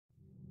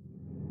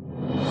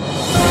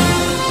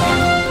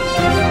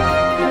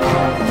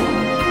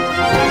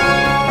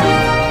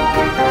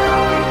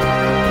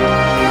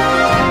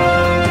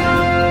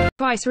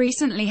Twice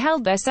recently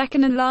held their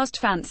second and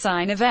last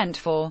fansign event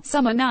for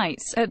Summer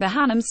Nights at the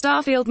Hanam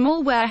Starfield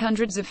Mall, where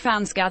hundreds of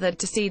fans gathered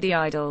to see the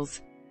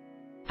idols.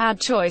 Ad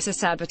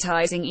choice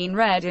advertising in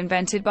red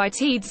invented by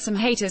Teeds. Some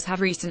haters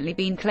have recently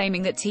been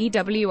claiming that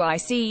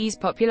TWICE's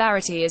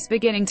popularity is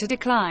beginning to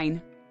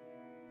decline.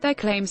 Their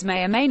claims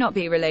may or may not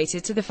be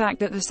related to the fact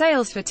that the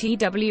sales for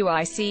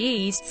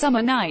TWICE's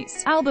Summer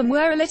Nights album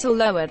were a little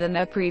lower than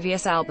their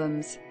previous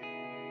albums.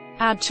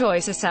 Ad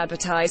choice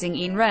advertising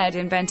in red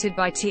invented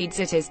by Teeds.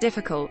 It is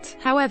difficult,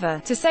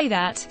 however, to say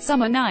that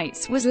Summer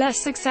Nights was less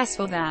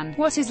successful than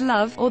What Is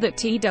Love, or that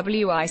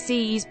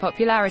TWICE's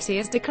popularity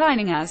is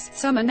declining, as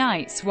Summer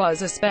Nights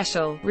was a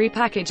special,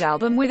 repackaged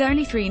album with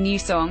only 3 new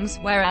songs,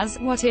 whereas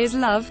What Is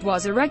Love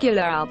was a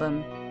regular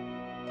album.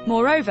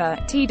 Moreover,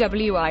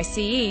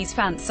 TWICE's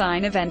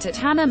fansign event at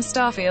Hanam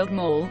Starfield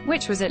Mall,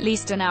 which was at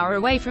least an hour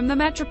away from the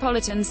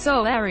metropolitan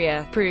Seoul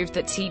area, proved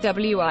that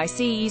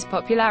TWICE's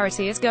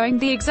popularity is going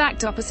the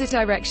exact opposite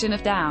direction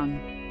of down.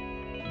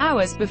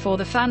 Hours before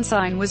the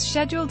fansign was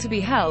scheduled to be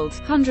held,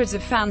 hundreds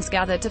of fans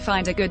gathered to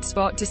find a good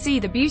spot to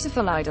see the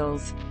beautiful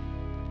idols.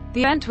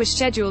 The event was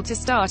scheduled to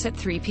start at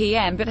 3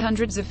 p.m., but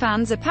hundreds of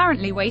fans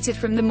apparently waited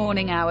from the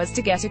morning hours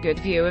to get a good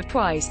view of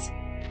Twice.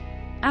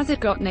 As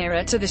it got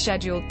nearer to the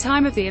scheduled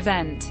time of the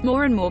event,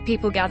 more and more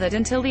people gathered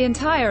until the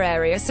entire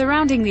area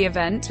surrounding the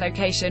event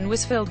location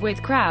was filled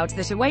with crowds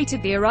that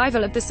awaited the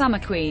arrival of the Summer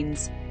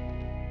Queens.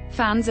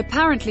 Fans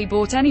apparently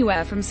bought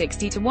anywhere from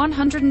 60 to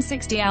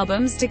 160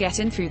 albums to get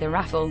in through the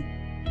raffle.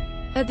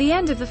 At the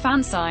end of the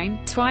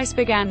fansign, Twice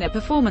began their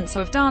performance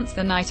of Dance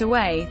the Night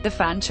Away. The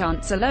fan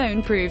chants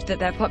alone proved that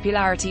their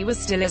popularity was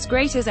still as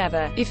great as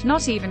ever, if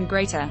not even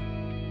greater.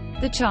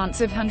 The chants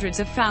of hundreds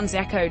of fans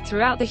echoed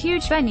throughout the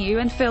huge venue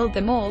and filled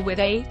them all with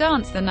a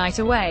 "Dance the Night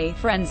Away"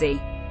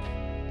 frenzy.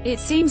 It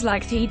seems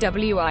like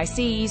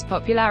TWICE's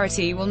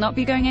popularity will not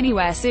be going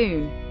anywhere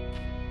soon.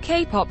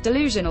 K-pop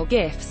delusional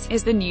gifs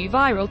is the new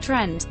viral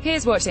trend.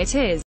 Here's what it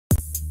is.